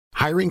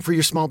Hiring for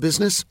your small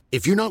business?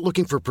 If you're not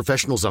looking for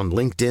professionals on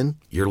LinkedIn,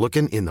 you're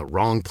looking in the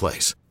wrong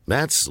place.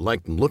 That's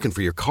like looking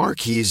for your car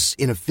keys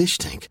in a fish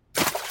tank.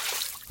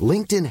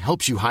 LinkedIn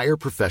helps you hire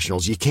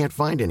professionals you can't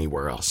find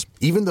anywhere else,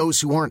 even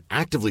those who aren't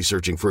actively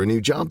searching for a new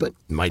job but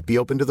might be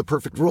open to the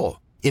perfect role.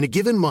 In a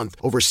given month,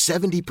 over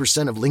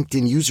 70% of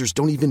LinkedIn users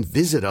don't even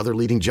visit other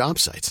leading job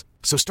sites.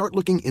 So start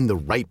looking in the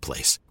right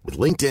place. With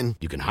LinkedIn,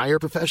 you can hire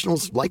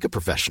professionals like a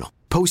professional.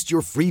 Post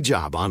your free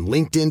job on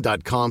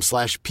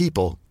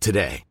linkedin.com/people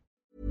today.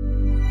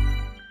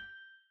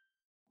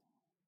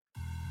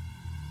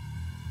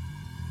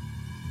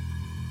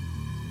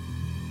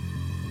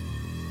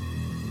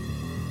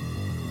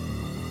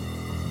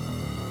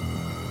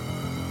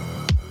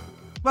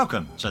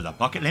 Welcome to the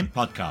Pocket Lint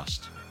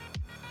Podcast.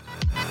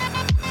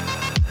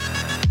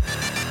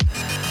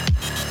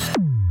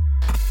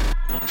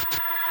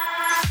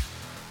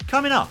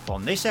 Coming up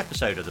on this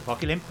episode of the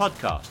Pocket Lint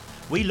Podcast,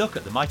 we look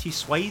at the mighty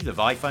swathe of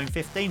iPhone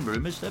 15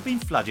 rumours that have been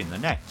flooding the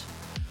net.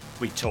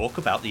 We talk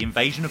about the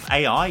invasion of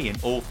AI in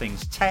all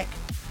things tech,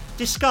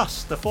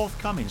 discuss the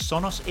forthcoming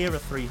Sonos Era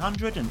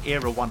 300 and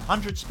Era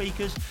 100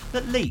 speakers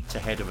that leaked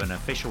ahead of an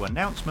official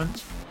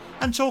announcement,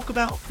 and talk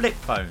about flip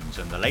phones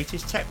and the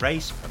latest tech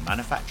race from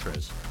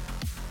manufacturers.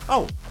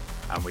 Oh,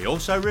 and we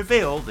also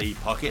reveal the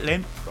Pocket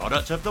Lint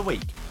product of the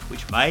week,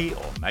 which may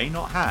or may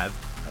not have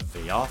a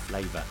VR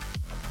flavour.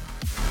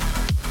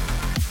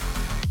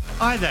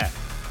 Hi there,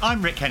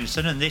 I'm Rick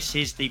Henderson and this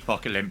is the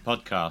Pocket Lint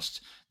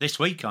Podcast. This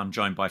week I'm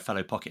joined by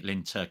fellow Pocket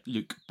Linter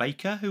Luke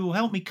Baker, who will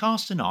help me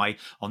cast an eye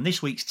on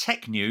this week's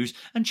tech news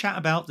and chat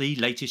about the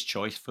latest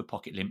choice for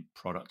Pocket Lint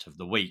product of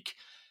the week.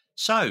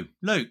 So,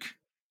 Luke,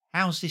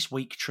 how's this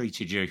week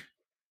treated you?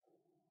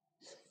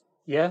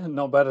 Yeah,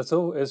 not bad at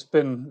all. It's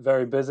been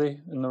very busy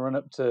in the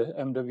run-up to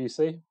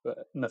MWC,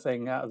 but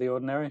nothing out of the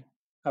ordinary.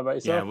 How about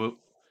yourself? Yeah,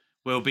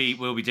 we'll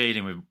be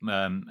dealing with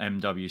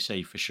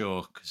MWC for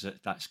sure, because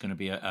that's going to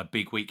be a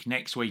big week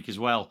next week as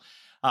well.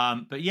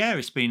 But yeah,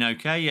 it's been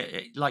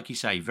okay. Like you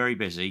say, very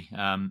busy.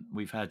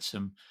 We've had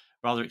some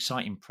rather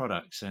exciting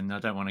products, and I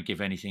don't want to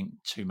give anything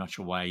too much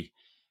away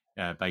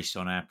based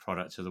on our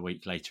product of the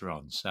week later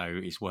on. So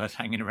it's worth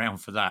hanging around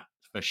for that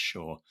for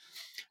sure.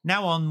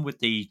 Now on with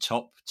the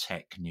top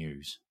tech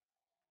news.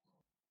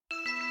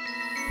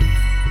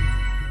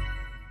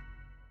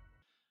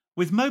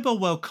 With Mobile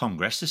World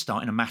Congress to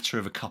start in a matter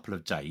of a couple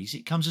of days,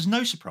 it comes as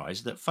no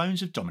surprise that phones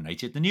have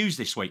dominated the news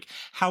this week.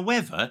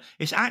 However,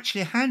 it's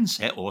actually a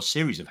handset or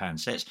series of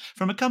handsets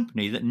from a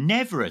company that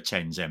never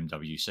attends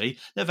MWC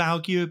that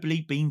have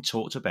arguably been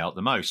talked about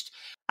the most.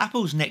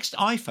 Apple's next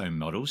iPhone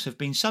models have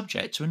been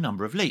subject to a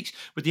number of leaks,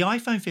 with the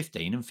iPhone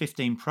 15 and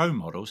 15 Pro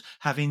models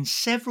having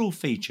several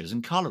features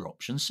and colour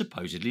options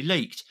supposedly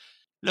leaked.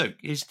 Look,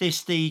 is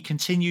this the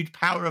continued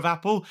power of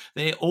Apple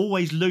that it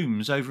always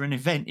looms over an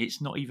event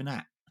it's not even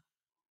at?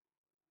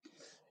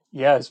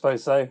 Yeah, I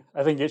suppose so.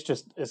 I think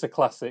it's a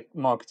classic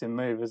marketing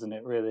move, isn't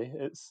it, really?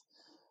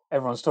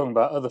 Everyone's talking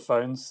about other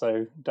phones,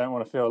 so don't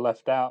want to feel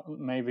left out.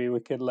 Maybe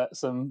we could let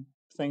some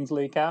things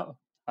leak out.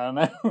 I don't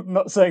know. I'm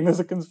not saying there's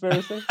a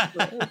conspiracy,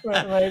 but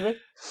maybe.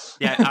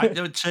 Yeah,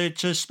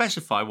 to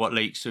specify what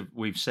leaks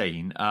we've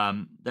seen,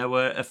 there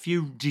were a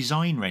few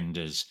design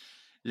renders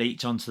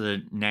leaked onto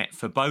the net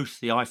for both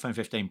the iPhone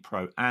 15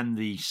 Pro and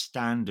the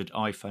standard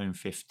iPhone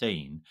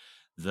 15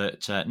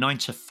 that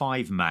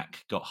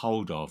 9to5Mac got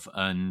hold of,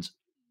 and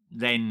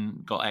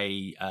then got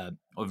a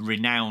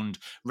renowned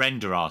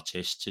render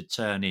artist to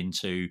turn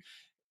into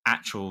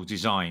actual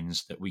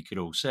designs that we could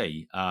all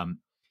see.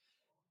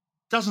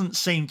 Doesn't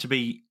seem to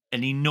be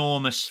an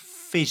enormous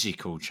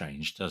physical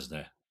change, does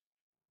there?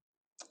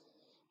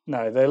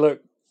 No, they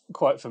look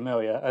quite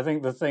familiar. I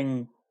think the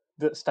thing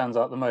that stands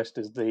out the most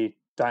is the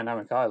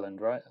dynamic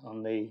island, right?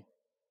 On the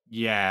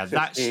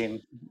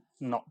 15,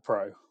 not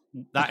Pro.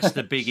 That's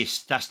the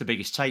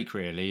biggest take,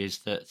 really,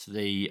 is that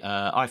the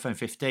iPhone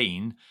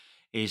 15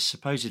 is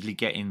supposedly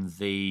getting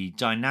the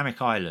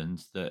dynamic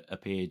island that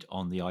appeared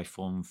on the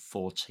iPhone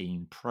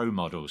 14 Pro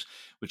models,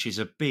 which is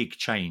a big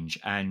change.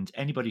 And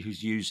anybody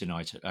who's used an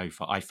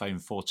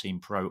iPhone 14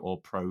 Pro or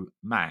Pro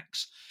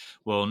Max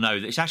will know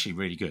that it's actually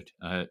really good.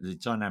 The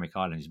dynamic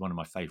island is one of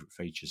my favorite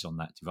features on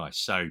that device.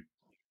 So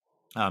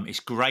it's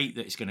great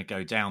that it's going to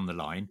go down the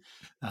line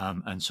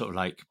and sort of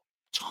like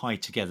tie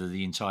together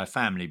the entire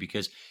family,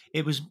 because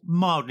it was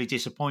mildly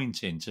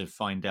disappointing to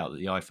find out that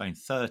the iPhone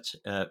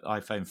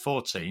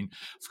 14,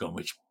 I've forgotten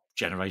which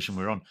generation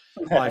we're on,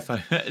 the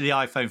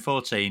iPhone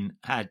 14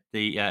 had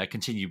the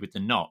continued with the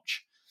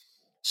notch.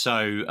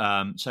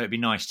 So it'd be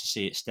nice to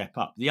see it step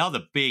up. The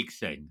other big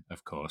thing,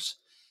 of course,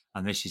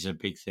 and this is a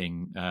big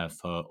thing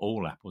for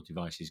all Apple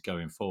devices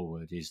going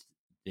forward, is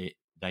that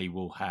they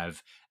will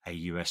have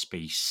a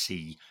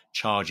USB-C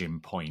charging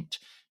point.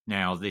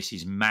 Now, this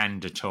is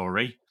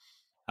mandatory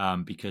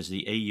because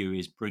the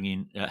EU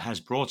has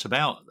brought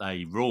about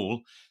a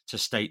rule to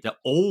state that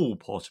all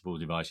portable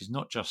devices,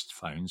 not just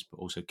phones, but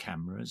also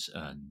cameras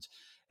and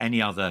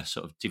any other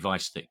sort of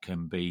device that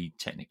can be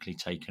technically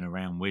taken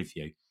around with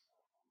you,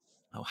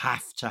 will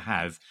have to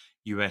have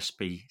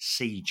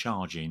USB-C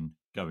charging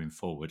going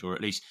forward, or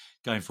at least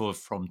going forward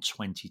from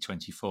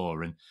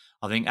 2024. And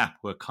I think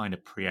Apple are kind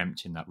of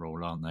preempting that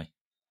role, aren't they?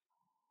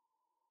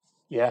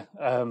 Yeah,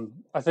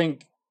 I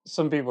think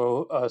some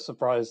people are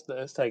surprised that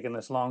it's taken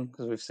this long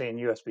because we've seen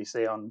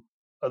USB-C on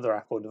other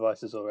Apple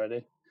devices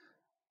already.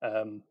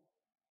 Um,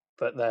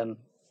 but then,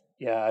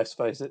 yeah, I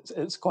suppose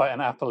it's quite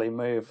an Apple-y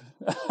move,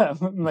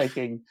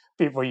 making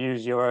people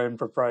use your own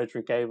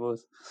proprietary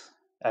cables.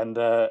 And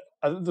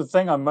the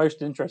thing I'm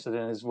most interested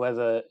in is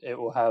whether it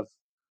will have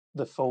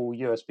the full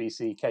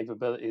USB-C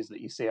capabilities that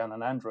you see on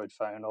an Android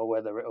phone, or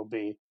whether it'll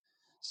be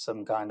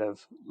some kind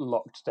of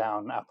locked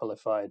down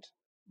Appleified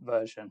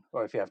version,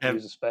 or if you have to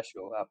use a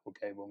special Apple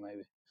cable,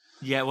 maybe.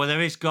 Yeah, well,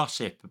 there is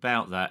gossip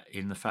about that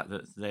in the fact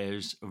that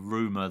there's a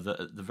rumor that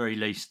at the very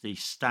least the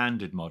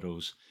standard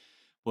models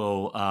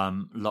will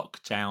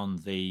lock down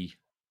they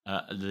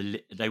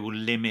will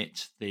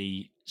limit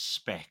the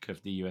spec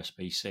of the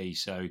USB-C,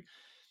 so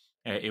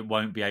it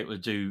won't be able to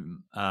do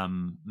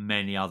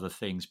many other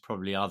things,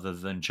 probably other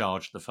than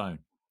charge the phone,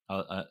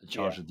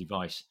 charge the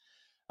device.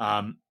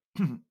 And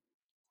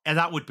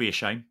that would be a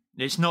shame.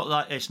 It's not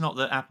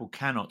that Apple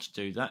cannot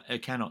do that.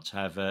 It cannot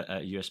have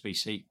a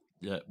USB-C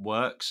that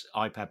works.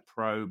 iPad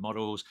Pro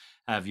models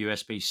have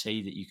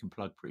USB-C that you can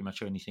plug pretty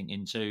much anything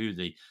into.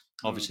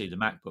 Obviously the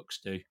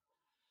MacBooks do.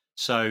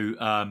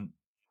 So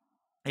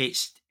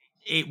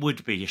it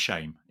would be a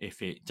shame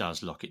if it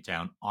does lock it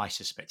down. I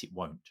suspect it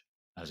won't,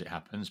 as it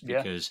happens,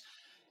 because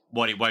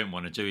what it won't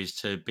want to do is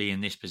to be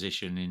in this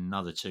position in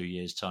another 2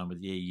 years' time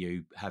with the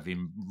EU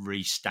having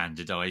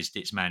re-standardised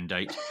its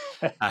mandate,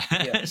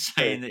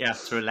 saying that you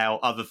have to allow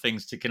other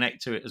things to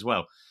connect to it as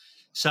well.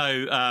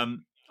 So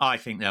I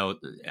think they'll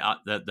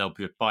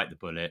bite the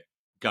bullet,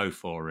 go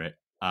for it,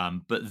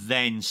 but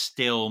then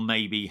still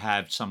maybe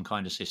have some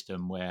kind of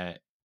system where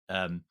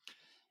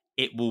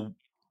it will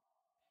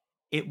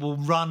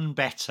run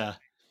better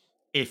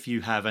if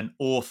you have an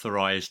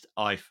authorized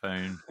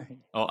iPhone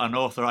or an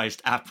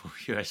authorized Apple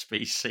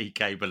USB-C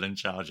cable and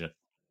charger.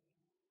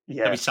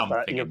 There'll be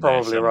something you're in there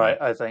probably somewhere.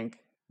 right. I think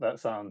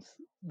that sounds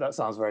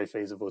very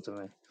feasible to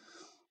me.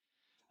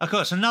 Of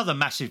course, another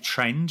massive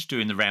trend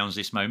doing the rounds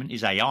this moment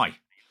is AI.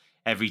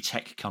 Every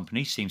tech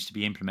company seems to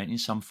be implementing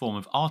some form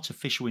of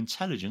artificial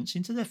intelligence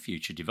into their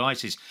future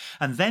devices.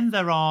 And then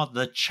there are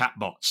the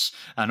chatbots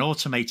and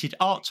automated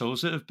art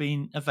tools that have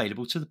been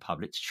available to the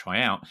public to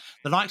try out.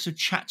 The likes of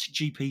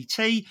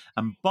ChatGPT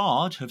and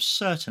Bard have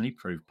certainly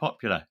proved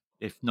popular,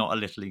 if not a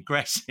little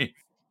aggressive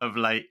of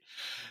late.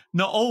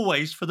 Not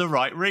always for the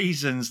right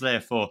reasons,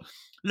 therefore.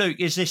 Luke,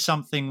 is this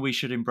something we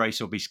should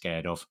embrace or be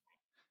scared of?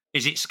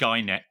 Is it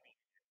Skynet?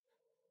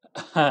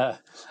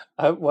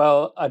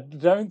 Well, I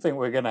don't think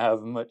we're going to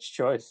have much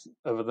choice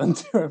other than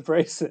to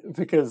embrace it,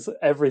 because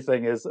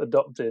everything is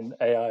adopting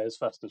AI as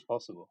fast as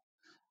possible,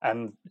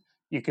 and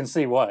you can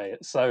see why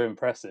it's so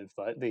impressive,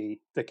 like the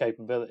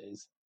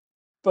capabilities.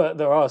 But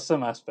there are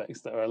some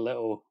aspects that are a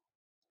little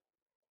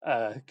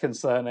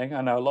concerning.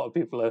 I know a lot of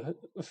people are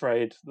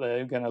afraid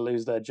they're going to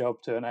lose their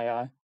job to an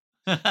AI.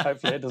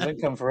 Hopefully, it doesn't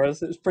come for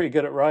us. It's pretty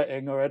good at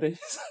writing already.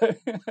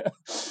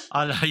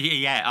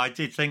 Yeah, I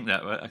did think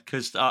that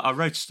because I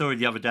wrote a story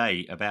the other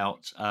day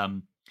about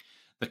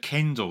the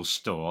Kindle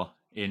store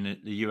in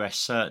the US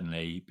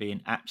certainly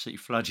being absolutely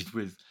flooded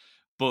with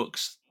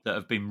books that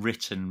have been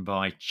written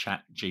by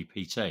Chat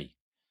GPT.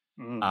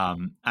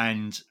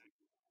 And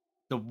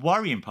the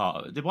worrying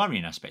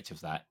aspect of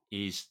that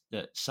is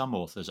that some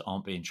authors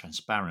aren't being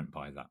transparent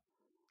by that.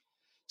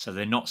 So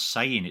they're not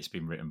saying it's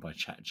been written by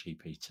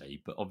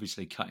ChatGPT, but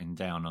obviously cutting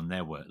down on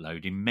their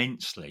workload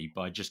immensely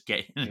by just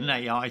getting an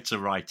AI to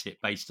write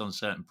it based on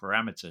certain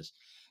parameters.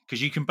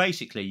 Because you can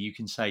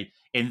say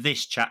in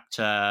this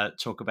chapter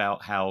talk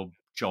about how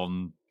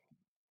John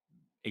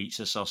eats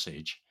a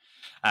sausage,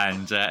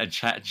 and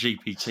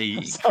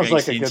ChatGPT Sounds creates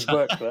like the a good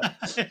entire book.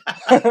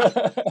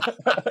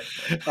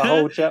 A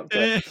whole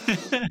chapter.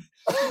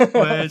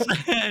 Whereas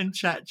and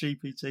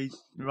ChatGPT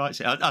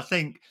writes it. I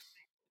think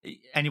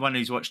anyone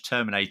who's watched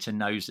Terminator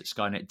knows that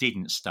Skynet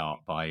didn't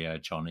start by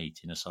John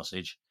eating a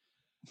sausage,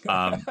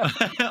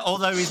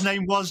 although his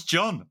name was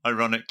John,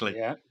 ironically.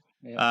 Yeah.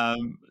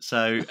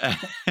 So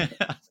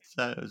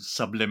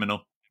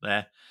subliminal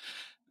there.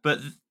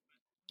 But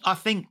I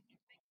think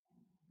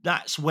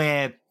that's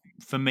where,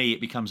 for me,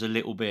 it becomes a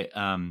little bit.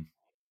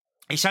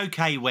 It's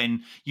okay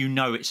when you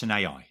know it's an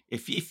AI.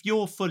 If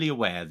you're fully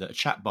aware that a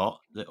chatbot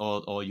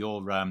or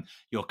your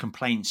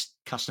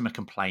customer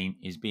complaint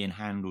is being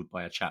handled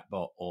by a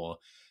chatbot, or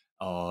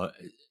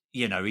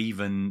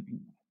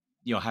even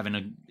you're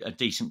having a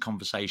decent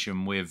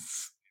conversation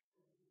with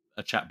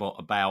a chatbot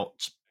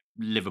about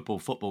Liverpool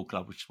Football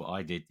Club, which is what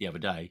I did the other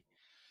day.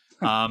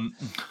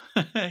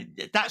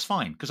 That's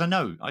fine because I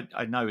know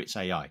it's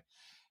AI.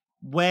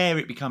 Where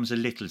it becomes a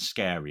little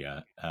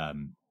scarier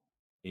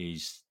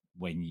is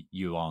when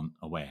you aren't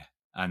aware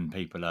and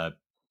people are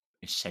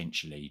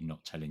essentially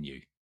not telling you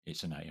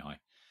it's an AI.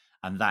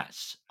 And I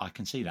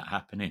can see that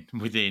happening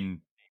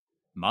within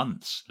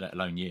months, let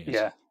alone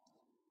years.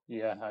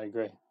 Yeah, I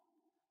agree.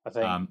 I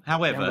think. Remember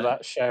However,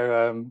 that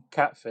show,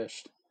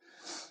 Catfished?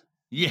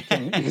 yeah,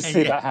 You can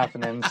see yeah, that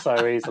happening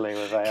so easily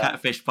with AI.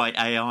 catfish by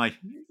AI.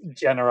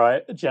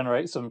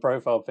 Generate some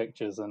profile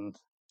pictures and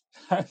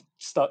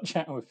start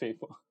chatting with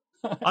people.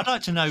 I'd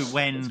like to know It's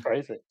when.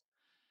 crazy.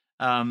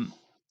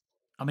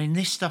 I mean,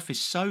 this stuff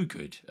is so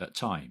good at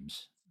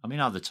times. I mean,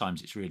 other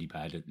times it's really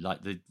bad. Like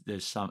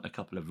there's a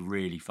couple of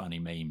really funny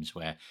memes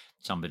where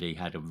somebody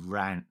had a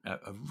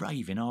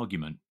raving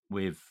argument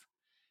with,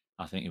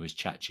 I think it was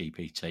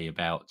ChatGPT,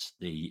 about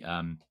the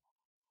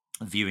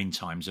viewing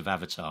times of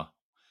Avatar,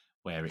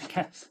 where it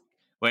Yes.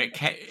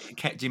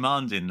 kept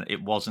demanding that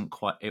it wasn't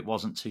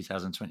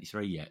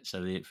 2023 yet,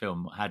 so the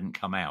film hadn't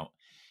come out,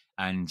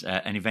 and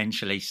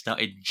eventually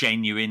started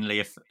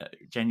genuinely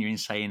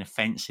saying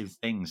offensive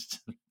things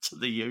to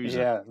the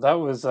user. Yeah, that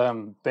was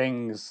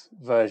Bing's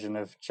version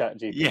of Yeah.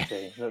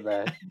 ChatGPT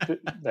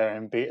that they're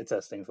in beta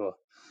testing for.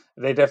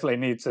 They definitely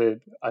need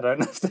to. I don't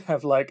know if they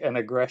have like an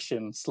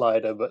aggression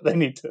slider, but they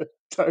need to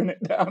tone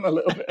it down a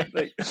little bit. I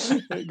think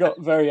it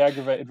got very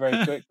aggravated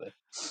very quickly.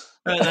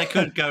 They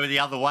could go the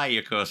other way,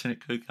 of course, and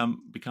it could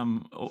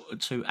become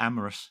too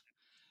amorous.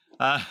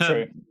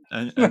 True.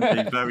 And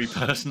be very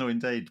personal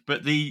indeed.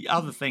 But the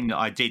other thing that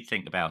I did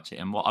think about it,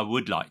 and what I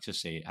would like to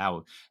see,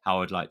 how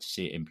I'd like to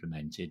see it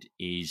implemented,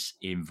 is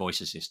in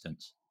voice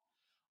assistants.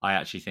 I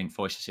actually think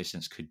voice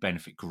assistants could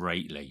benefit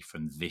greatly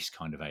from this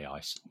kind of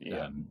AI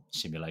Yeah,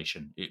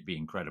 simulation. It'd be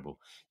incredible.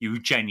 You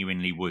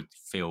genuinely would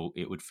feel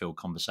it would feel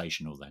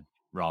conversational then,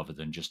 rather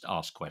than just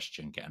ask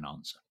question, get an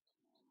answer.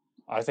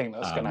 I think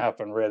that's going to Um,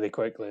 happen really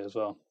quickly as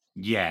well.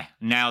 yeah.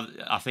 Now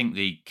I think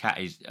the cat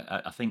is.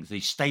 I think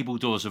the stable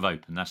doors have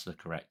opened. That's the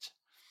correct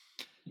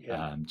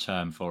Yeah.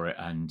 term for it,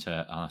 and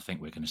I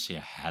think we're going to see a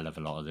hell of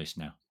a lot of this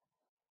now.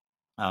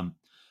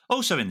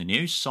 Also in the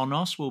news,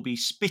 Sonos will be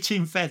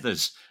spitting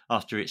feathers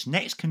after its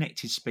next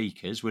connected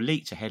speakers were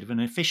leaked ahead of an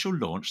official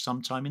launch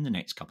sometime in the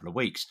next couple of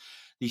weeks.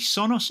 The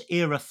Sonos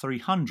Era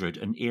 300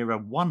 and Era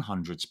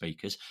 100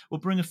 speakers will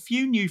bring a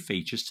few new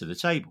features to the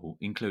table,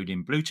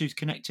 including Bluetooth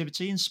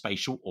connectivity and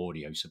spatial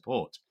audio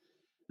support.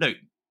 Luke,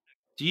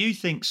 do you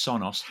think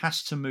Sonos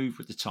has to move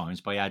with the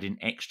times by adding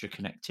extra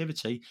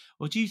connectivity,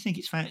 or do you think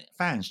its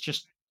fans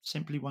just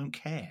simply won't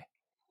care?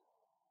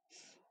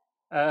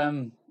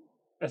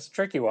 It's a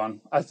tricky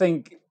one. I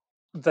think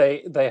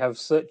they have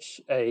such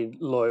a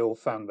loyal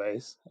fan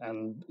base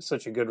and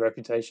such a good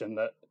reputation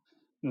that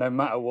no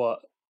matter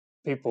what,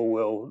 people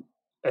will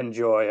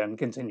enjoy and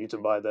continue to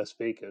buy their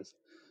speakers.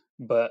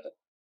 But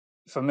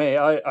for me,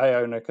 I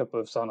own a couple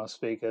of Sonos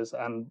speakers,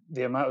 and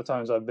the amount of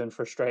times I've been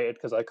frustrated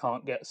because I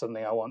can't get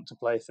something I want to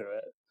play through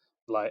it,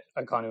 like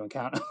I can't even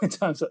count how many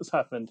times that's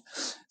happened.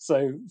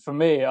 So for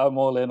me, I'm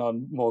all in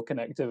on more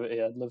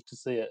connectivity. I'd love to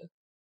see it,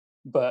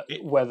 but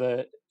It,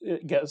 whether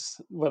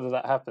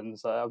that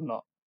happens, I'm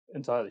not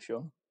entirely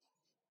sure.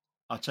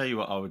 I'll tell you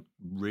what I would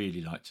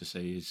really like to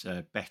see is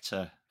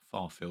better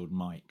far-field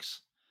mics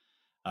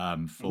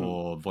Mhm.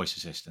 for voice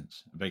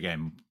assistants. But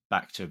again,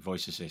 back to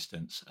voice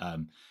assistants.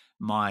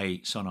 My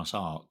Sonos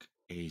Arc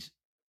is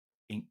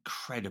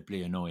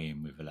incredibly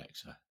annoying with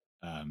Alexa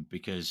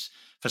because,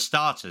 for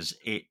starters,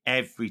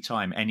 every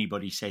time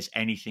anybody says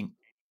anything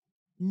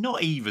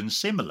not even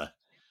similar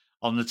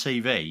on the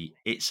TV,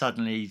 it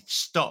suddenly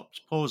stops,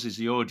 pauses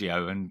the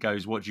audio, and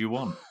goes, "What do you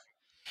want?"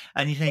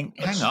 And you think,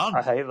 "Hang I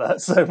on, hate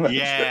that so much.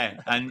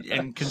 yeah."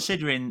 And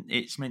considering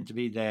it's meant to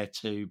be there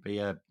to be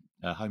a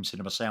home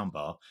cinema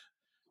soundbar,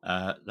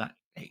 that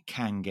it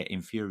can get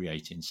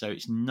infuriating. So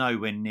it's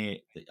nowhere near.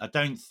 I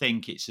don't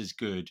think it's as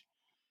good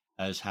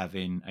as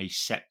having a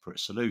separate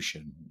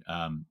solution,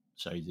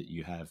 so that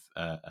you have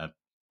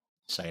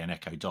say an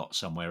Echo Dot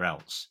somewhere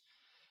else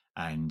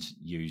and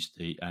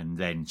and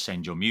then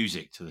send your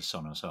music to the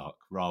Sonos Arc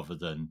rather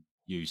than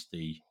use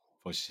the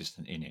voice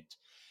assistant in it.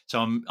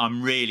 So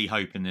I'm really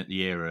hoping that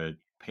the Era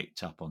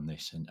picked up on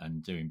this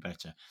and doing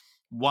better.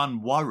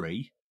 One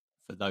worry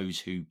for those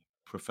who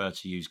prefer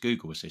to use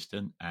Google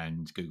Assistant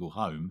and Google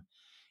Home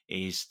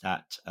is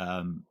that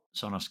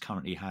Sonos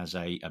currently has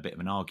a bit of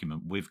an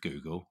argument with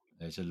Google.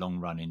 There's a long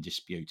running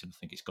dispute, and I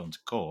think it's gone to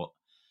court.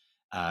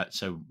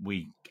 So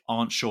we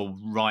aren't sure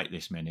right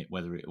this minute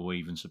whether it will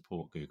even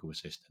support Google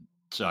Assistant.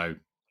 So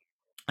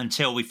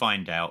until we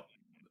find out,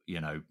 you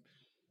know,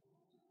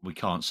 we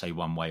can't say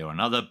one way or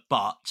another,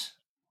 but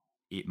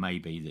it may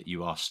be that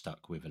you are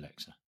stuck with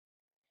Alexa,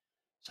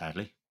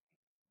 sadly.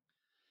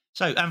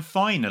 So, and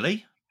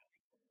finally,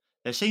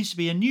 there seems to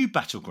be a new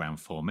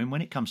battleground forming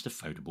when it comes to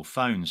foldable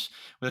phones,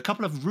 with a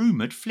couple of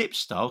rumoured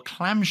flip-style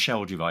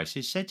clamshell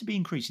devices said to be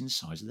increasing the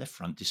size of their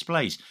front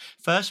displays.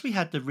 First, we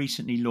had the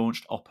recently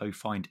launched Oppo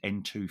Find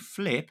N2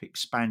 Flip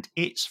expand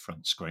its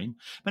front screen,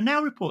 but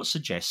now reports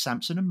suggest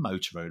Samsung and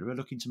Motorola are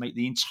looking to make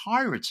the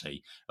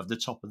entirety of the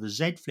top of the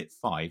Z Flip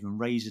 5 and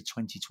Razr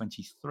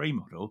 2023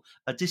 model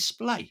a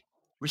display,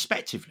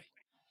 respectively.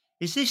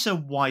 Is this a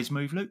wise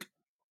move, Luke?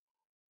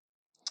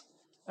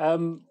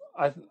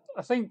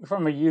 I think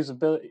from a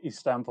usability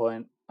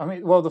standpoint, I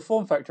mean, well, the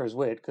form factor is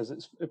weird because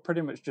it's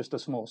pretty much just a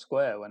small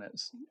square when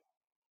it's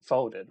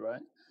folded,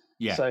 right?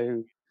 Yeah.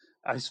 So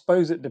I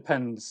suppose it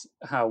depends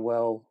how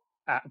well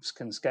apps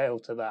can scale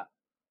to that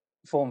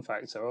form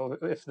factor, or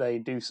if they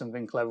do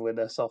something clever with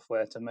their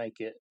software to make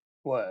it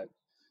work.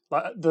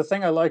 Like the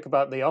thing I like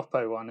about the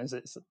Oppo one is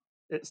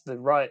it's the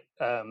right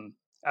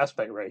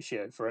aspect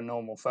ratio for a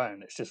normal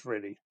phone. It's just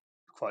really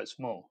quite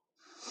small.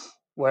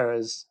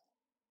 Whereas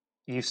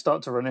you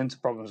start to run into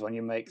problems when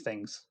you make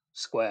things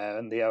square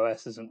and the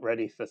OS isn't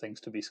ready for things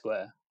to be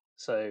square.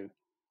 So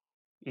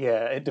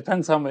yeah, it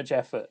depends how much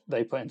effort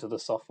they put into the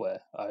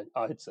software,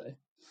 I'd say.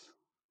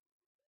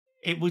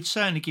 It would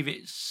certainly give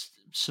it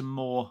some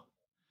more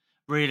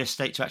real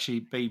estate to actually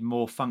be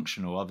more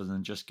functional, other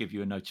than just give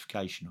you a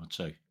notification or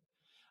two.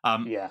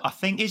 Yeah. I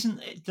think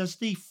does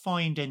the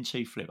Find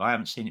N2 Flip? I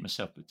haven't seen it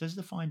myself, but does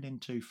the Find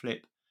N2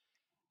 Flip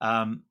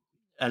um,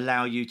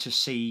 allow you to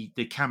see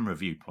the camera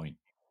viewpoint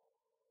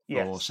for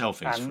Yes. selfies,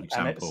 for And it's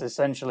example?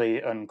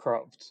 essentially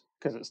uncropped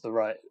because it's the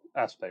right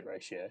aspect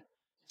ratio,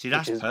 See, which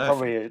that's is perfect.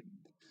 probably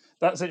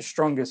that's its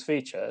strongest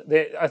feature.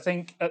 I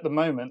think at the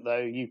moment though,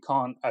 you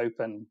can't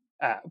open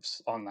apps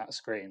on that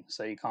screen,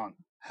 so you can't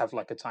have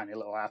like a tiny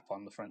little app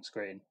on the front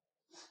screen,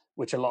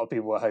 which a lot of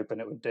people were hoping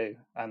it would do,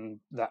 and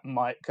that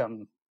might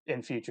come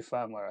in future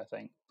firmware, I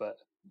think. But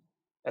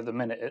at the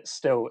minute,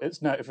 it's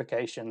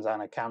notifications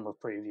and a camera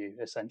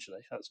preview.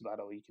 Essentially, that's about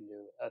all you can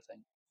do, I think.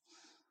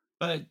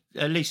 But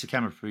at least the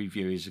camera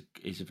preview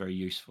is a very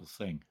useful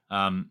thing.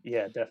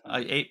 Yeah,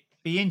 definitely. It'd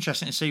be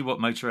interesting to see what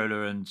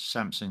Motorola and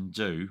Samsung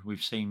do.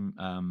 We've seen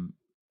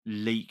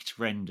leaked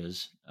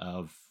renders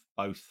of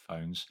both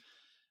phones.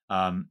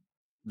 Um,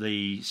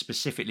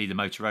 specifically the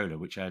Motorola,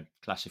 which had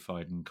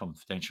classified and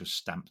confidential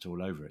stamped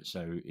all over it,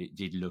 so it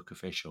did look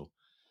official.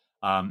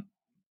 Um,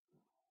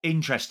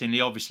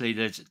 Interestingly, obviously,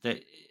 there's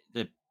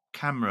the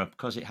camera,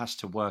 because it has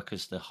to work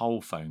as the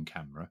whole phone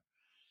camera.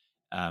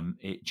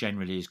 It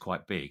generally is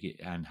quite big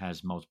and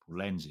has multiple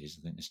lenses.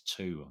 I think there's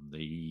two on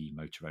the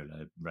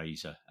Motorola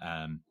Razr,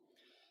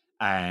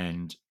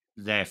 and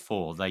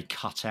therefore they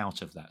cut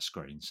out of that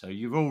screen. So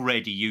you're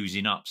already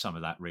using up some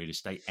of that real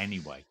estate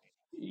anyway.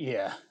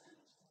 Yeah,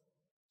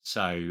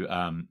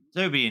 So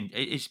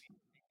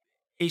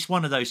it's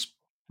one of those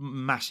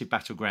massive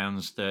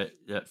battlegrounds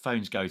that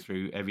phones go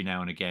through every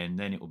now and again.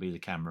 Then it will be the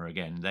camera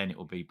again. Then it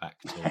will be back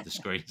to the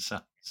screen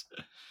size.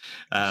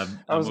 I And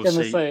was we'll going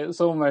to see. say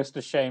it's almost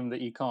a shame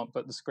that you can't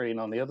put the screen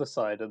on the other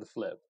side of the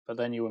flip, but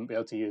then you wouldn't be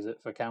able to use it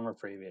for camera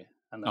preview.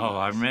 And Oh, then,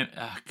 I remember.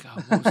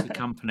 God, what was the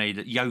company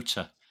that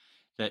Yota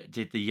that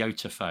did the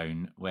Yota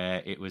phone,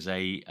 where it was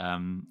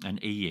an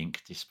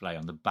e-ink display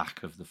on the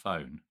back of the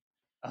phone,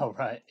 oh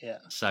right, yeah,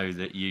 so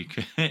that you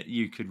could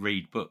you could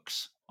read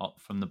books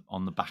from the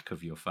on the back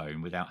of your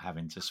phone without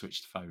having to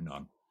switch the phone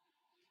on.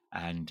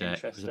 And it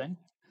was interesting.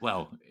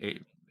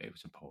 it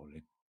was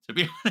appalling. To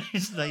be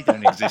honest, they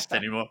don't exist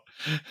anymore.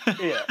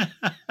 Yeah.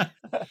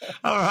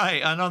 All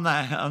right, and on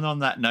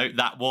that note,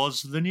 that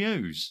was the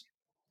news.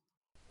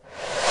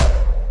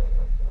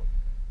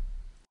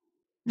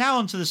 Now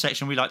on to the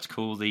section we like to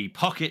call the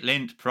Pocket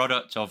Lint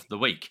Product of the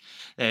Week.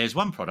 There's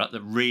one product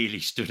that really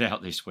stood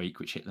out this week,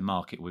 which hit the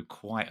market with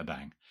quite a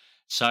bang.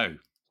 So,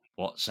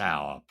 what's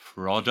our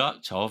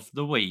product of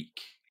the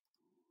week?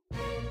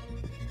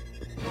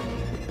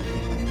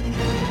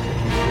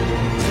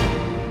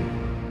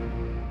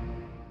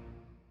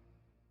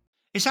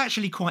 It's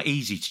actually quite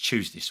easy to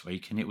choose this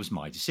week, and it was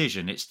my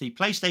decision. It's the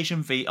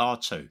PlayStation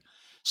VR 2.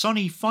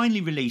 Sony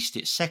finally released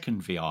its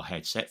second VR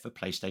headset for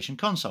PlayStation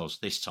consoles,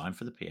 this time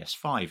for the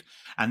PS5,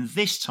 and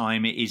this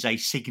time it is a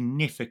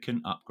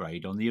significant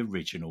upgrade on the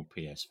original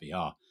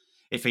PSVR.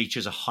 It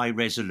features a high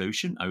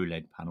resolution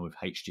OLED panel with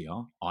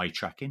HDR, eye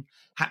tracking,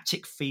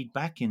 haptic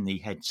feedback in the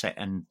headset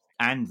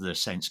and the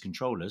Sense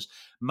controllers,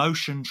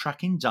 motion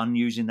tracking done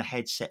using the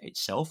headset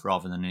itself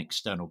rather than an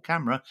external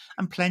camera,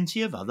 and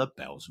plenty of other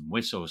bells and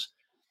whistles.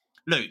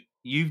 Look,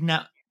 you've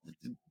now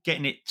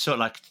getting it sort of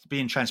like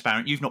being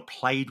transparent. You've not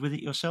played with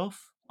it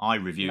yourself. I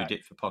No. reviewed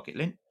it for Pocket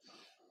Lint,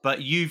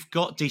 but you've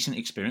got decent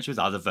experience with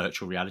other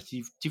virtual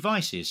reality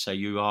devices, so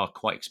you are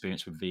quite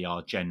experienced with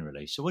VR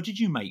generally. So, what did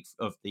you make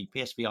of the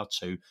PSVR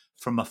 2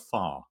 from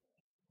afar?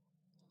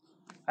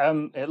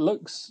 It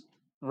looks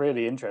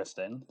really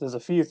interesting. There's a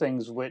few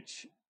things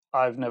which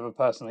I've never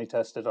personally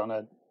tested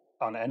on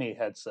any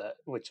headset,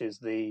 which is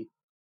the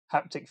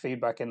haptic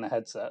feedback in the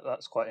headset.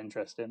 That's quite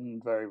interesting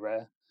and very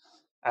rare.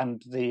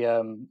 And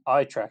the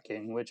eye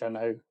tracking, which I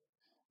know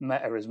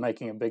Meta is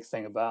making a big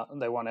thing about,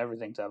 and they want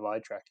everything to have eye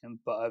tracking.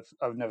 But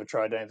I've never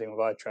tried anything with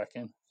eye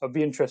tracking. I'd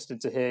be interested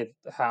to hear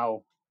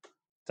how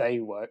they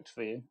worked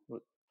for you.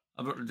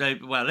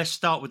 Well, let's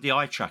start with the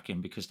eye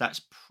tracking, because that's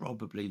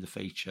probably the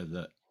feature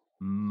that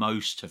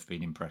most have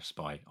been impressed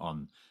by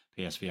on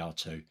PSVR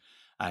 2,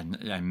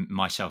 and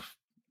myself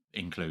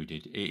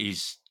included. It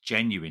is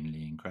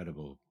genuinely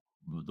incredible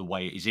the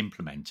way it is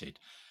implemented.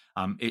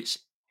 It's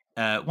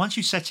Once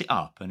you set it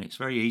up, and it's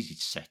very easy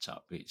to set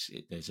up.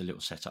 There's a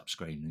little setup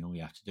screen, and all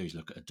you have to do is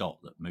look at a dot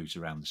that moves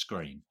around the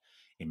screen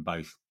in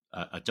both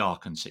a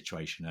darkened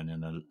situation and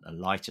in a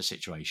lighter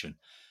situation.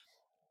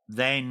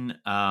 Then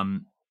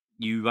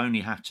you only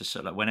have to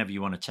sort of, like, whenever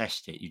you want to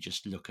test it, you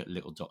just look at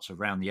little dots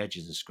around the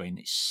edges of the screen.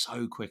 It's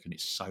so quick and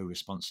it's so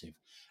responsive,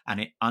 and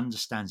it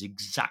understands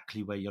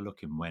exactly where you're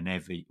looking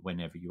whenever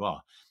you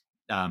are.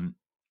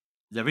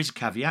 There is a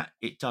caveat.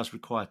 It does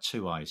require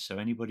two eyes. So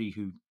anybody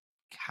who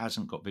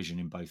hasn't got vision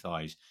in both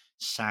eyes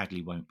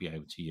sadly won't be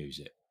able to use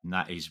it. And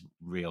that is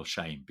real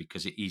shame,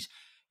 because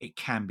it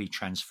can be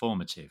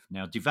transformative.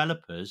 Now,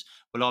 developers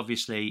will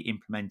obviously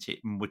implement it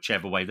in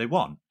whichever way they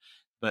want.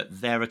 But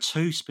there are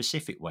two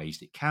specific ways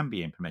that can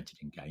be implemented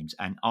in games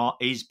and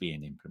is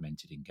being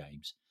implemented in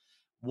games.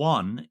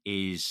 One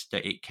is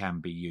that it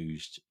can be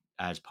used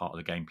as part of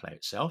the gameplay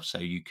itself. So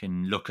you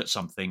can look at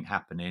something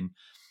happening,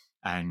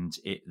 and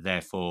it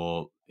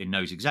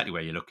knows exactly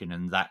where you're looking,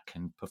 and that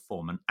can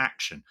perform an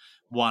action.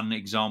 One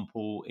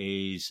example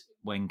is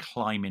when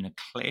climbing a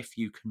cliff,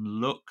 you can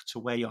look to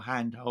where your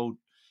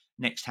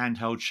next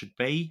handhold should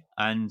be,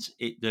 and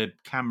the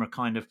camera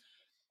kind of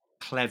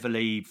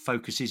cleverly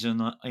focuses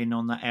in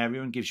on that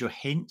area and gives you a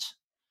hint.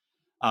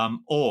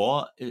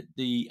 Or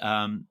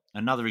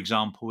another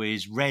example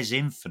is Res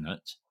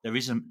Infinite. There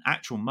is an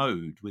actual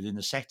mode within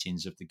the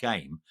settings of the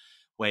game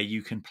where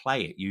you can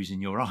play it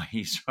using your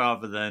eyes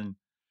rather than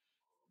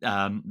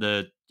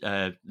the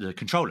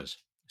controllers.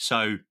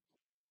 So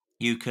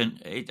you can.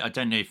 I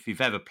don't know if you've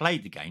ever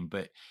played the game,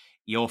 but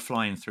you're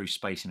flying through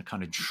space in a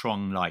kind of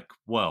Tron-like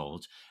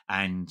world,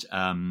 and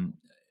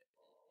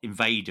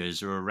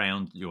invaders are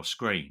around your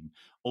screen.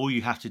 All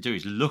you have to do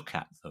is look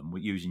at them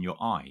using your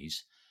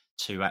eyes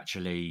to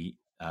actually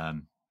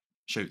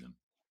shoot them,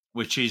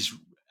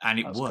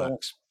 and That's cool.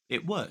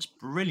 It works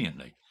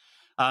brilliantly.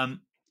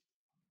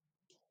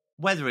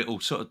 Whether it will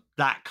sort of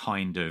that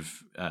kind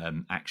of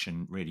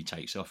action really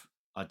takes off,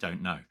 I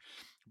don't know.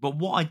 But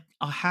what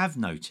I have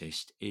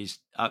noticed is,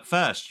 at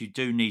first, you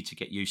do need to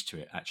get used to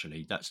it.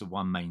 Actually, that's the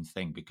one main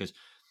thing, because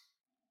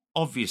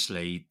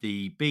obviously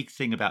the big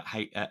thing about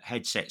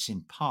headsets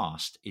in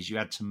past is you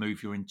had to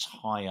move your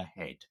entire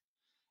head.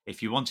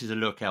 If you wanted to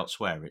look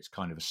elsewhere, it's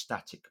kind of a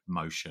static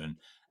motion,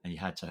 and you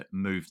had to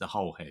move the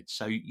whole head.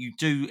 So you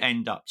do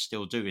end up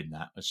still doing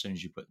that as soon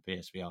as you put the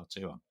PSVR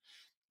 2 on.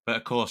 But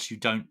of course, you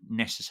don't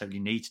necessarily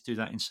need to do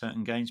that in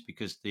certain games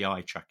because the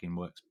eye tracking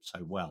works so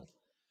well.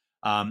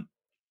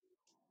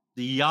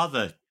 The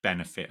other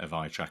benefit of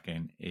eye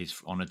tracking is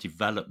on a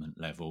development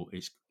level,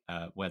 is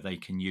where they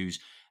can use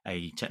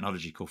a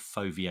technology called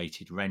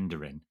foveated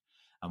rendering.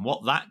 And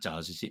what that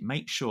does is it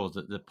makes sure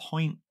that the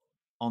point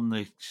on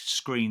the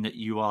screen that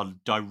you are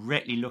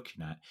directly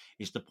looking at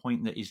is the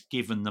point that is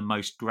given the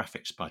most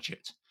graphics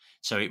budget.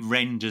 So it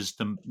renders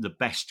the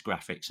best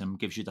graphics and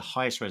gives you the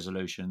highest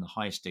resolution and the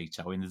highest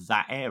detail in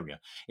that area.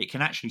 It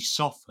can actually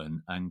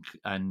soften and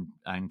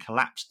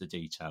collapse the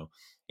detail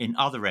in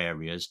other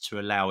areas to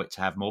allow it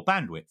to have more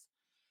bandwidth.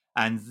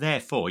 And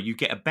therefore, you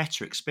get a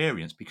better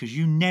experience because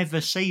you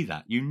never see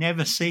that. You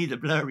never see the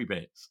blurry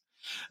bits.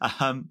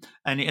 And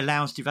it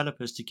allows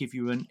developers to give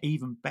you an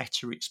even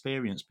better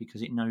experience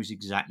because it knows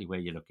exactly where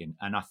you're looking.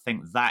 And I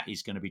think that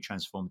is going to be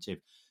transformative,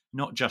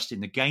 not just in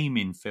the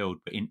gaming field,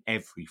 but in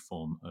every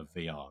form of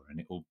VR. And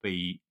it will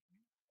be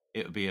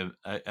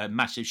a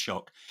massive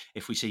shock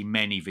if we see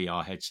many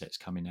VR headsets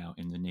coming out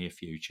in the near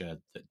future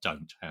that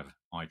don't have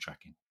eye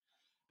tracking,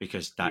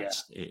 because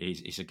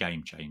it's a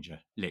game changer,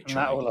 literally. And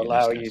that will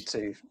allow you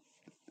to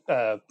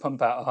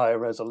pump out a higher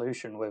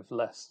resolution with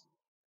less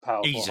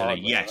powerful easily,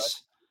 hardware, yes.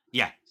 Right?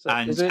 Yeah. So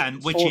is it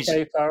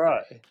 4K per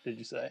eye, did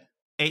you say?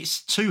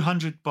 It's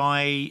 200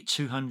 by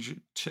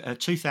 200,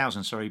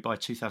 2000, by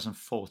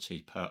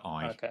 2040 per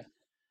eye. Okay.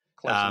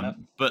 Close enough.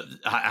 But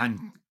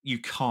and you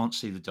can't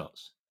see the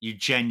dots. You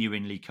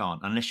genuinely can't,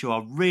 unless you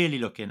are really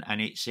looking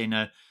and it's in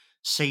a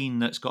scene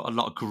that's got a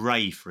lot of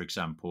grey, for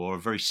example, or a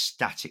very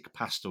static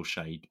pastel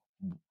shade.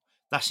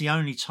 That's the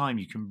only time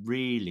you can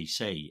really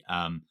see.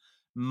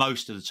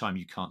 Most of the time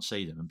you can't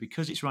see them. And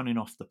because it's running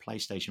off the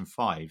PlayStation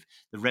 5,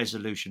 the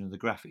resolution of the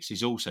graphics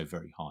is also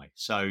very high.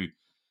 So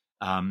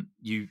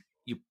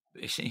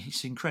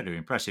it's incredibly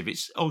impressive.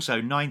 It's also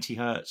 90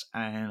 hertz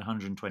and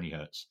 120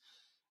 hertz.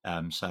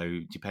 So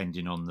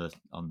depending on the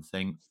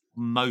thing,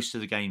 most of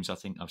the games I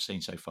think I've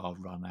seen so far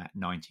run at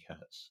 90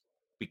 hertz,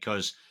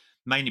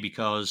 mainly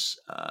because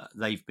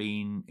they've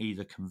been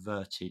either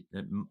converted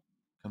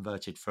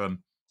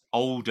from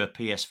older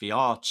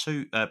PSVR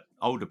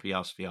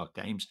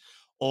games,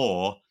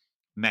 or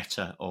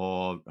Meta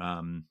or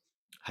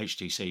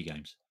HTC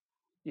games.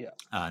 Yeah,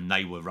 and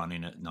they were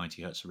running at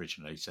 90 hertz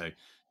originally, so it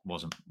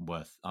wasn't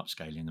worth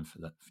upscaling them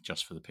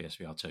just for the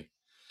PSVR 2.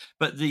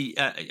 But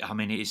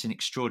it's an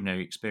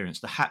extraordinary experience.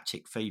 The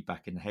haptic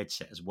feedback in the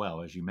headset, as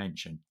well, as you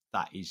mentioned,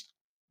 that is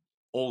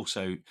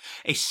also,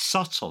 it's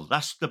subtle.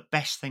 That's the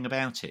best thing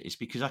about it, is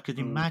because I could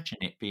imagine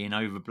it being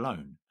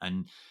overblown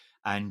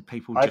and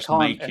people just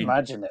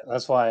imagine it.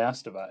 That's why I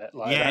asked about it.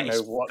 Like, I don't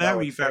know what very, that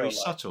would very feel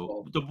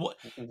subtle.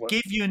 Like.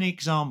 Give you an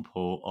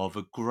example of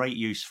a great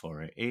use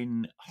for it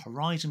in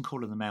Horizon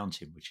Call of the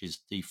Mountain, which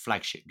is the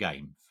flagship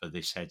game for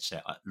this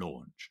headset at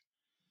launch,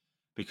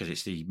 because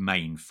it's the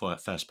main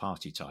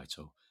first-party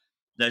title.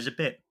 there's a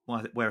bit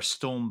where a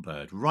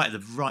Stormbird, right at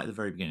the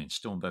very beginning,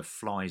 Stormbird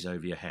flies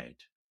over your head,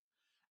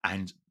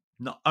 and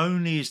not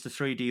only is the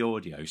 3D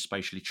audio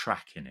spatially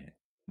tracking it,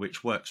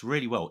 which works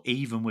really well,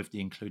 even with the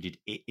included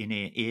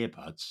in-ear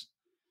earbuds,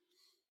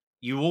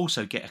 you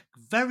also get a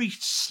very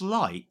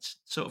slight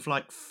sort of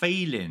like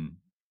feeling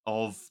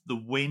of the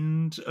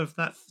wind of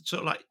that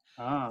sort of like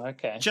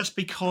Okay. just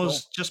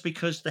because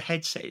the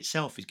headset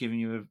itself is giving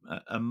you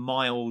a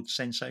mild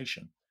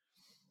sensation.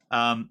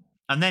 And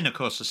then, of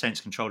course, the Sense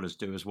controllers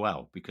do as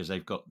well, because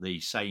they've got the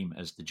same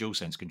as the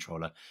DualSense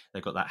controller.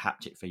 They've got that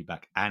haptic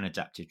feedback and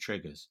adaptive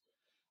triggers.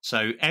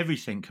 So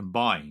everything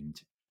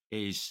combined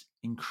is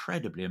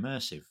incredibly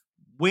immersive.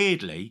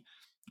 Weirdly,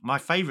 my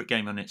favourite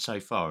game on it so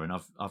far, and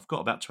I've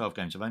got about 12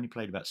 games, I've only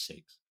played about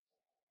 6,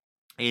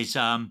 is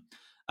a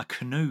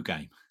canoe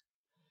game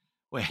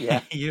where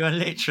Yeah. you're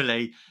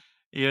literally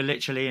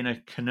in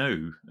a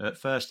canoe at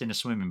first in a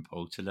swimming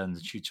pool to learn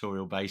the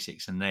tutorial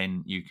basics, and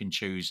then you can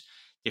choose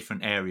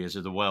different areas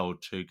of the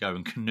world to go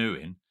and canoe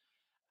in.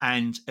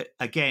 And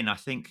again, I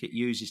think it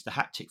uses the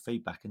haptic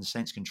feedback and the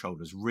Sense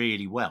controllers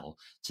really well,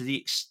 to the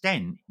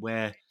extent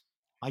where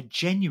I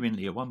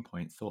genuinely at one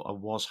point thought I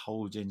was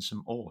holding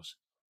some oars,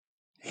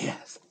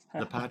 Yes.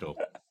 the paddle.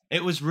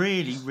 It was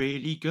really,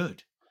 really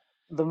good.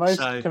 The most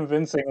So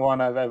convincing one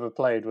I've ever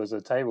played was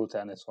a table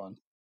tennis one,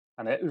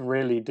 and it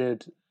really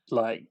did.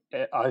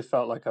 I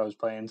felt like I was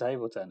playing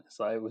table tennis.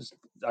 I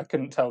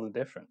couldn't tell the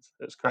difference.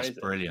 It's that's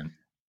crazy. brilliant.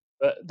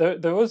 But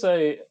there was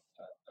a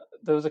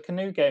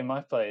canoe game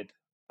I played.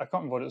 I can't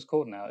remember what it was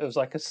called now. It was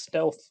like a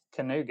stealth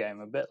canoe game,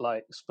 a bit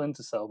like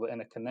Splinter Cell, but in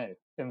a canoe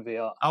in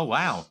VR. Oh,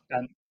 wow.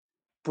 And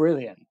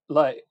brilliant,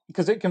 like,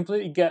 because it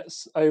completely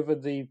gets over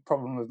the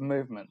problem of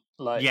movement.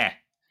 Like, Yeah.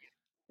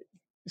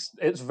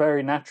 it's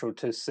very natural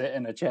to sit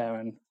in a chair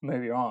and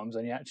move your arms,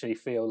 and you actually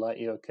feel like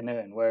you're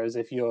canoeing. Whereas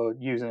if you're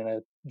using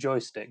a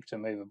joystick to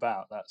move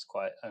about, that's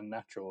quite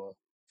unnatural. Or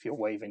if you're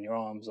waving your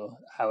arms, or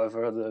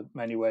however other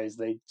many ways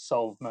they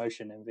solve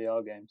motion in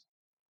VR games,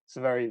 it's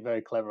a very,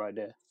 very clever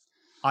idea.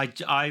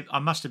 I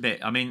must admit,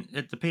 I mean,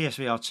 the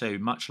PSVR 2,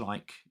 much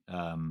like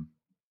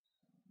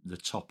the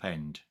top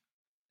end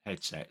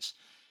headsets,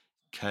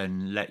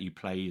 can let you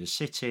play either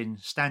sitting,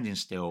 standing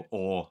still,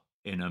 or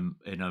in a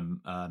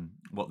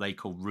what they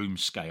call room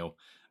scale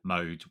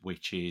mode,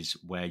 which is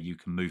where you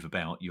can move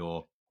about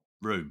your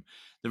room.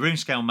 The room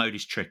scale mode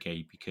is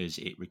tricky because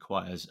it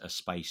requires a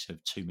space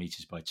of 2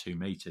 meters by 2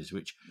 meters,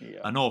 which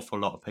an awful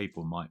lot of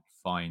people might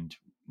find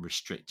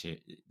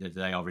restricted.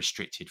 They are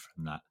restricted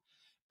from that.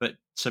 But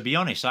to be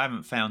honest, I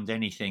haven't found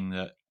anything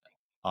that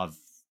I've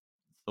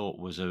thought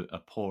was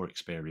a poor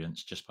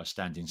experience just by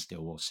standing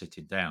still or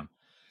sitting down.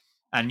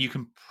 And you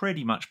can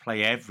pretty much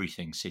play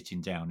everything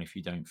sitting down if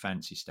you don't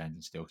fancy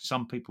standing still.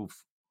 Some people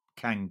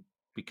can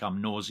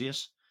become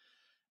nauseous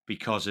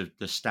because of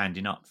the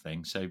standing up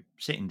thing. So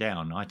sitting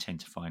down, I tend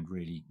to find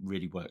really,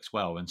 really works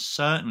well, and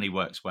certainly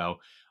works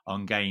well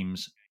on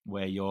games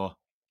where you're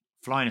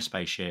flying a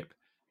spaceship,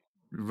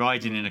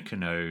 riding in a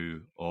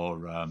canoe,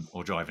 or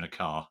driving a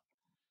car.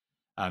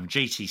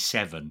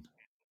 GT7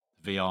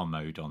 VR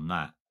mode on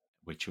that,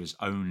 which was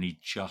only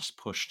just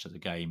pushed to the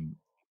game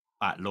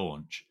at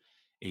launch,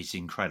 is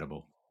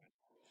incredible.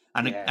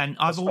 And I've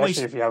especially always,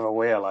 if you have a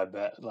wheel, I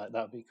bet like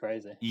that'd be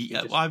crazy.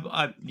 yeah,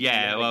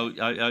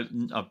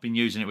 I've been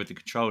using it with the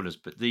controllers,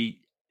 but the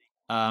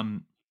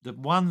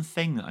one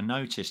thing that I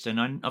noticed,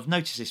 and I've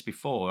noticed this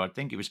before, I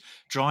think it was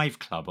Drive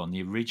Club on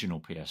the original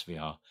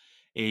PSVR,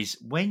 is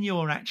when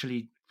you're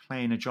actually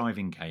playing a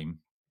driving game,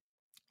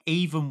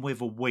 even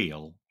with a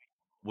wheel,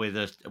 with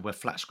a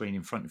flat screen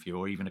in front of you,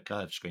 or even a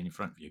curved screen in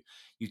front of you,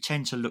 you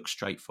tend to look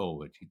straight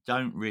forward. You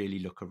don't really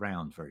look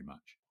around very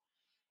much.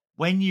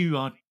 When you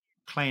are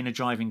playing a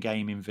driving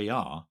game in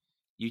VR,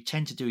 you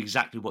tend to do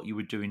exactly what you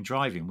would do in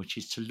driving, which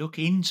is to look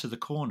into the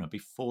corner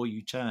before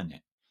you turn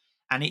it.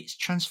 And it's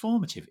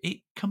transformative.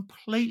 It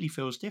completely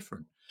feels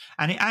different.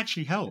 And it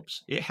actually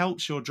helps. It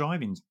helps your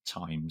driving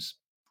times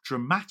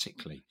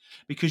dramatically,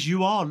 because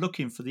you are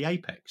looking for the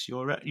apex.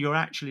 You're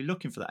actually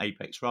looking for the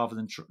apex rather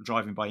than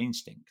driving by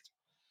instinct.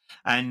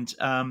 And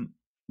I'm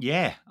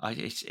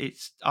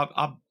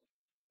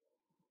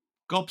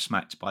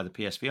gobsmacked by the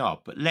PSVR.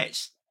 But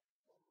let's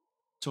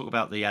talk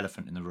about the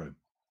elephant in the room.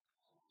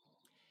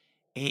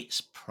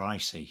 It's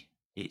pricey.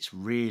 It's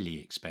really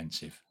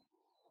expensive.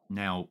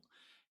 Now,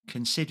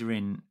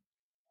 considering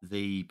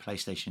the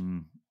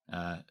PlayStation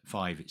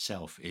 5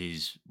 itself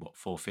is what,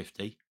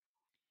 $450?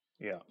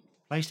 Yeah.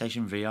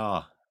 PlayStation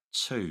VR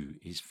 2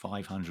 is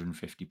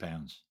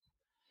 £550.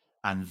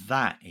 And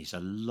that is a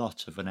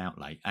lot of an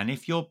outlay. And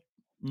if you're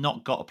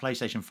not got a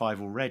PlayStation 5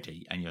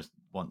 already and you're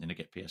wanting to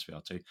get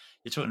PSVR 2,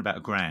 you're talking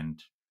about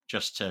 $1,000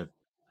 just to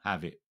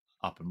have it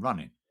up and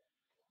running.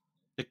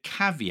 The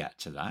caveat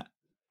to that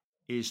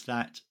is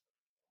that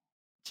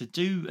to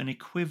do an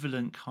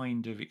equivalent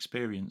kind of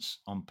experience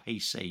on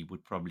PC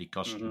would probably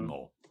cost you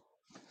more.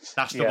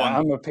 That's the one.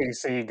 I'm a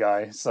PC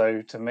guy,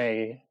 so to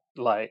me,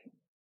 like,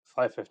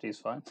 550 is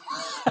fine.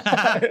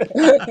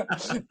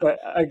 But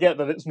I get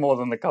that it's more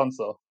than the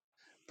console.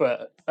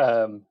 But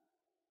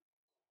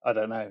I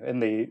don't know, in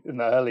the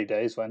early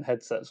days when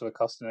headsets were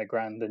costing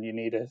 $1,000 and you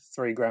need a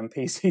 $3,000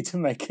 PC to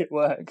make it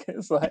work,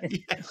 it's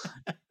like, Yeah.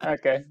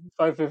 okay,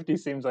 550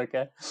 seems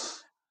okay.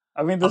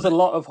 I mean, I there's a mean,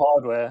 lot of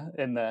hardware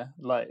in there,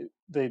 like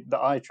the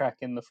eye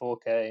tracking, the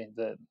 4K,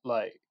 that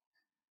like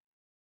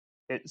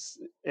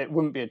it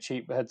wouldn't be a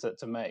cheap headset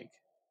to make.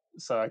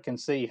 So I can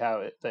see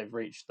how they've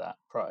reached that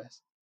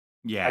price.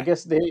 I yeah,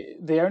 guess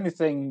the only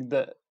thing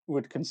that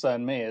would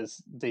concern me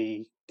is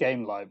the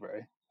game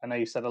library. I know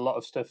you said a lot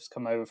of stuff's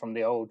come over from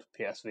the old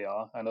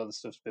PSVR, and other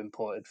stuff's been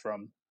ported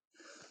from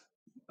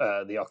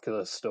the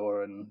Oculus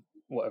Store and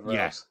whatever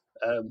yeah. else.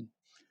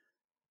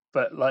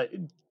 But like,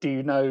 do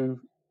you know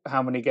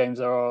how many games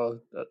there are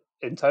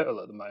in total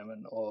at the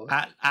moment? Or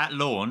At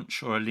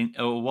launch,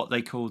 or what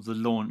they call the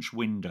launch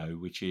window,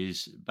 which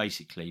is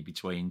basically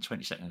between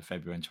 22nd of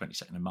February and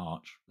 22nd of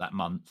March, that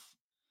month,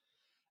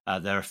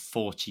 there are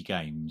 40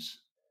 games,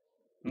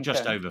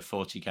 just okay, over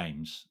 40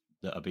 games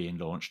that are being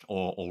launched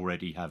or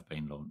already have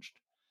been launched.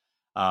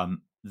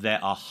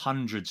 There are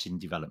hundreds in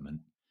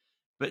development.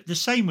 But the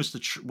same was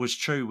was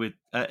true with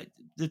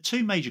the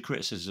two major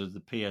criticisms of the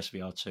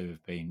PSVR 2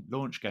 have been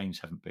launch games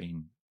haven't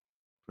been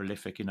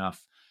prolific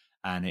enough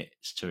and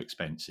it's too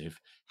expensive.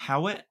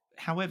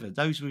 However,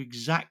 those were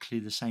exactly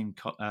the same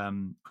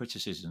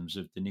criticisms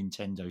of the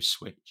Nintendo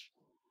Switch,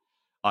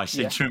 I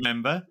seem yeah, to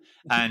remember,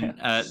 yeah, and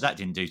that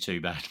didn't do too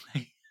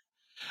badly.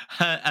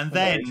 And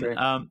very then, true.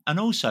 and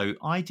also,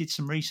 I did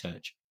some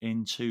research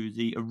into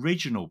the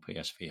original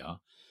PSVR,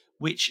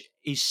 which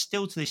is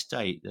still to this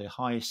date the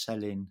highest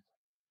selling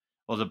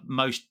or the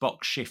most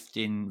box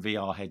shifting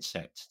VR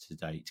headset to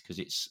date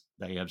because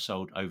they have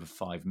sold over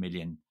 5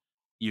 million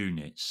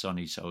units.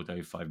 Sony sold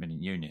over 5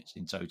 million units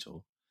in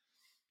total.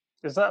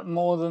 Is that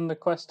more than the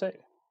Quest 2?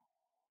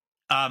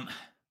 Um,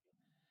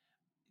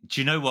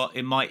 do you know what?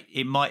 It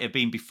might have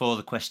been before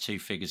the Quest 2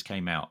 figures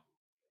came out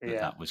Yeah,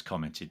 that was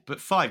commented, but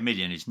 5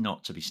 million is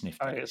not to be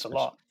sniffed I at. think it's a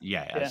Especially, lot.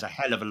 yeah, Yeah, it's a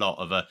hell of a lot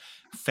of a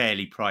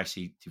fairly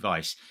pricey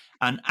device.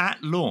 And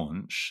at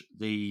launch,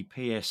 the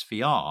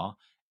PSVR,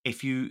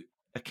 if you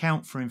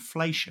account for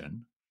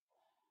inflation,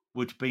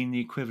 would have been the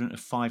equivalent of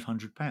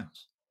 £500.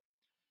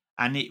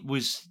 And it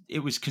was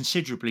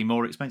considerably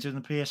more expensive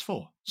than the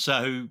PS4.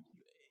 So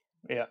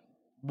yeah,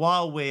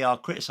 while we are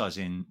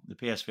criticising the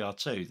PSVR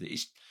 2,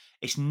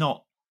 it's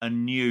not a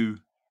new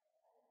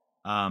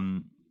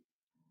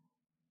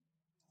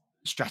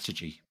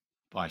strategy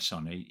by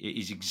Sony. It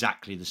is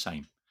exactly the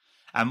same.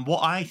 And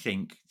what I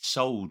think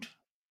sold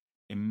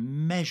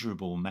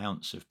immeasurable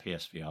amounts of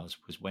PSVRs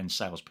was when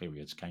sales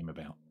periods came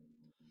about.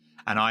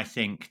 And I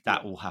think yeah.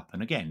 that will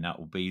happen again. That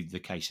will be the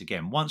case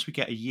again. Once we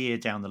get a year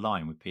down the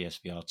line with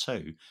PSVR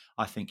 2,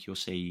 I think you'll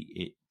see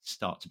it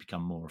start to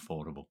become more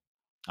affordable.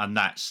 And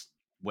that's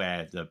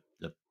where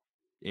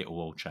it will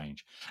all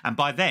change. And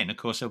by then, of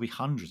course, there'll be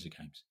hundreds of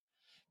games.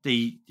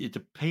 The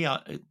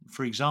PR,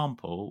 for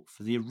example,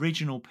 for the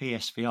original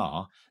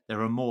PSVR,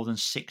 there are more than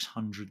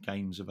 600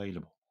 games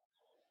available.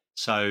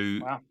 So,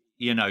 Wow.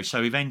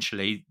 so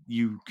eventually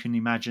you can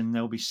imagine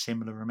there'll be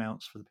similar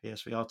amounts for the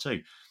PSVR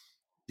 2.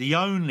 The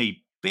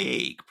only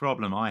big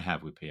problem I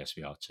have with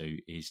PSVR 2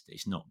 is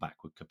it's not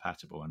backward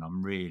compatible, and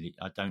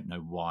I don't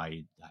know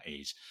why that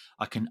is.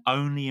 I can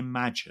only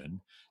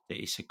imagine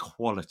that it's a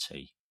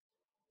quality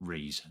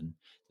reason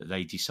that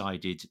they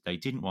decided they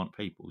didn't want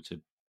people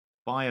to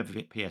buy a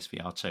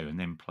PSVR 2 and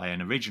then play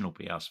an original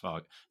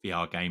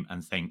PSVR game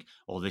and think,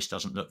 oh, this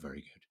doesn't look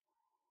very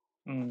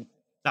good. Mm,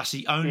 That's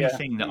the only yeah,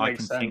 thing it that I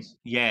makes can think. sense.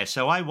 Yeah,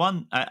 so I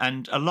want,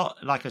 and a lot,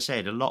 like I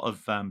said, a lot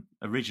of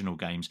original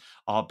games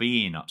are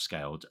being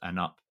upscaled and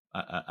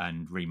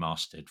and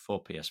remastered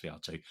for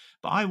PSVR 2.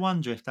 But I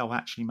wonder if they'll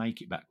actually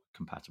make it back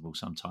compatible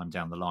sometime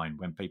down the line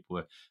when people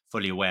are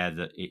fully aware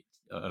that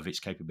of its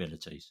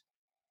capabilities.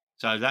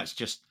 So that's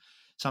just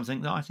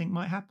something that I think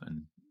might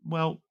happen.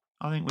 Well,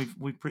 I think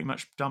we've pretty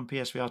much done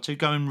PSVR 2.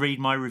 Go and read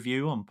my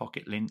review on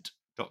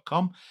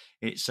pocketlint.com.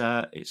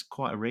 It's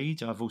quite a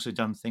read. I've also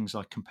done things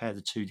like compare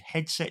the two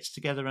headsets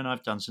together, and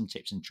I've done some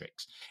tips and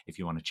tricks if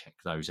you want to check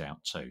those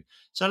out too.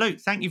 So, Luke,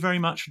 thank you very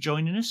much for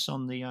joining us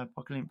on the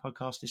Pocket Lint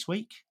podcast this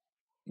week.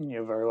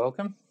 You're very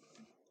welcome.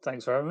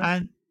 Thanks for having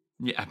And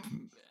yeah,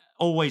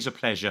 always a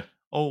pleasure.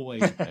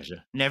 Always a me.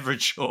 pleasure. Never a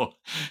chore.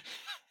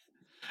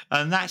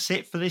 And that's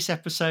it for this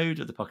episode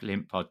of the Pocket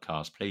Lint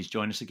podcast. Please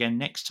join us again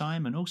next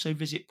time and also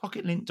visit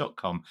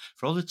pocketlint.com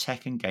for all the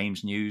tech and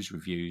games news,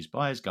 reviews,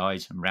 buyer's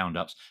guides, and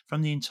roundups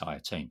from the entire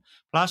team.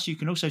 Plus, you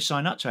can also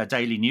sign up to our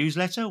daily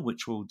newsletter,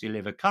 which will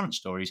deliver current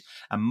stories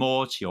and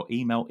more to your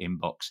email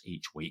inbox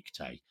each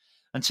weekday.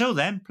 Until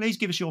then, please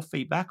give us your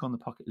feedback on the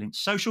Pocket Lint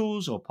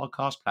socials or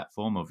podcast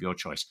platform of your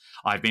choice.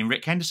 I've been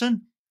Rick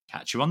Henderson.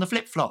 Catch you on the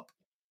flip flop.